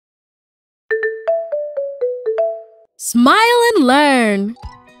Smile and learn!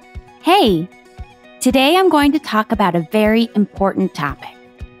 Hey! Today I'm going to talk about a very important topic.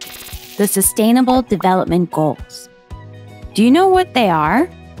 The Sustainable Development Goals. Do you know what they are?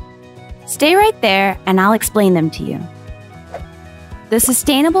 Stay right there and I'll explain them to you. The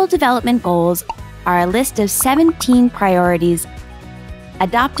Sustainable Development Goals are a list of 17 priorities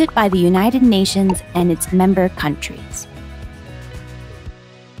adopted by the United Nations and its member countries.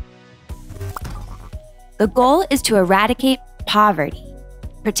 The goal is to eradicate poverty,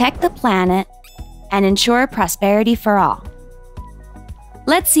 protect the planet, and ensure prosperity for all.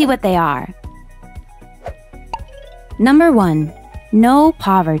 Let's see what they are. Number 1, no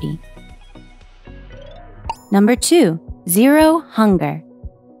poverty. Number 2, zero hunger.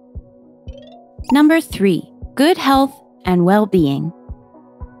 Number 3, good health and well-being.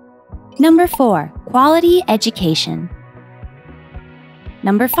 Number 4, quality education.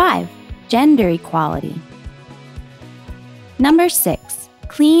 Number 5, gender equality. Number 6,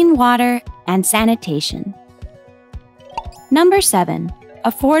 clean water and sanitation. Number 7,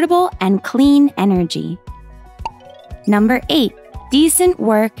 affordable and clean energy. Number 8, decent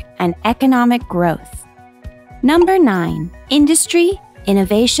work and economic growth. Number 9, industry,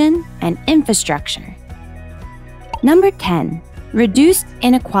 innovation, and infrastructure. Number 10, reduced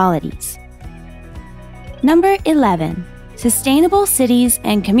inequalities. Number 11, sustainable cities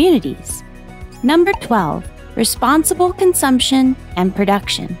and communities. Number 12, responsible consumption and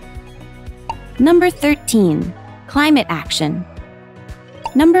production. Number 13, climate action.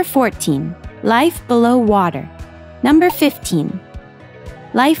 Number 14, life below water. Number 15,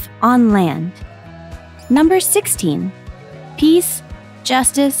 life on land. Number 16, peace,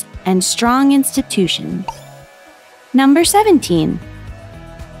 justice, and strong institutions. Number 17,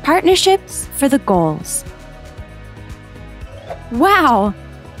 partnerships for the goals. Wow,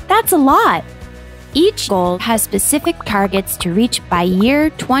 that's a lot! Each goal has specific targets to reach by year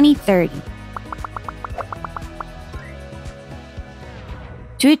 2030.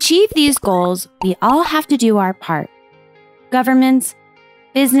 To achieve these goals, we all have to do our part. Governments,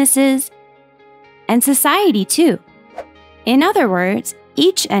 businesses, and society too. In other words,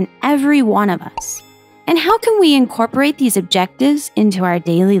 each and every one of us. And how can we incorporate these objectives into our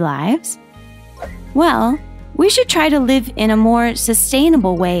daily lives? Well, we should try to live in a more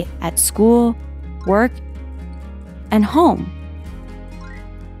sustainable way at school, work, and home.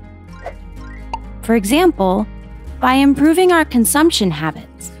 For example, by improving our consumption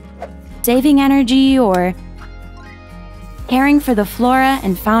habits, saving energy, or caring for the flora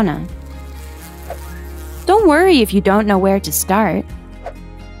and fauna. Don't worry if you don't know where to start.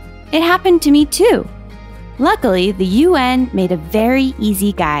 It happened to me too. Luckily, the UN made a very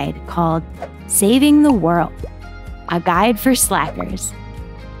easy guide called Saving the World, a guide for slackers.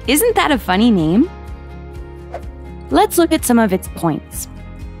 Isn't that a funny name? Let's look at some of its points.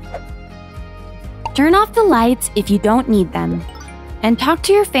 Turn off the lights if you don't need them, and talk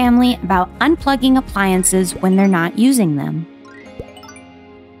to your family about unplugging appliances when they're not using them.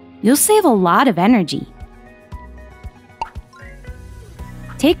 You'll save a lot of energy.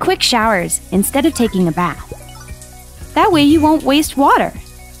 Take quick showers instead of taking a bath. That way you won't waste water.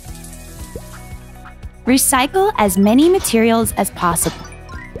 Recycle as many materials as possible.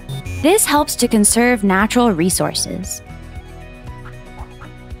 This helps to conserve natural resources.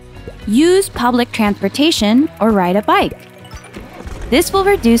 Use public transportation or ride a bike. This will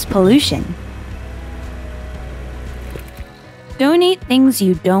reduce pollution. Donate things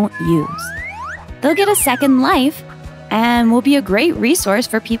you don't use. They'll get a second life and will be a great resource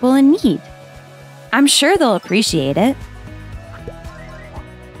for people in need. I'm sure they'll appreciate it.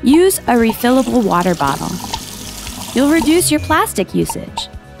 Use a refillable water bottle. You'll reduce your plastic usage.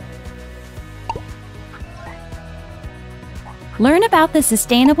 Learn about the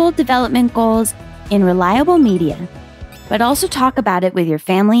Sustainable Development Goals in reliable media, but also talk about it with your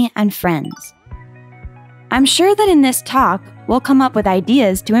family and friends. I'm sure that in this talk, we'll come up with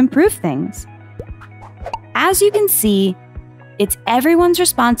ideas to improve things. As you can see, it's everyone's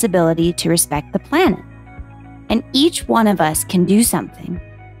responsibility to respect the planet, and each one of us can do something.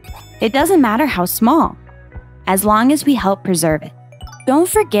 It doesn't matter how small, as long as we help preserve it. Don't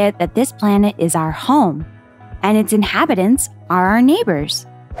forget that this planet is our home, and its inhabitants are our neighbors.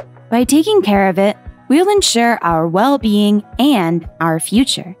 By taking care of it, we'll ensure our well-being and our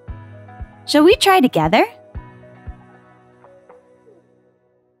future. Shall we try together?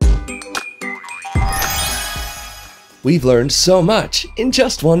 We've learned so much in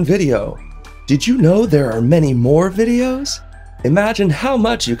just one video. Did you know there are many more videos? Imagine how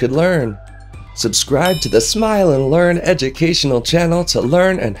much you could learn. Subscribe to the Smile and Learn educational channel to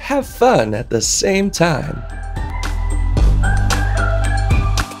learn and have fun at the same time.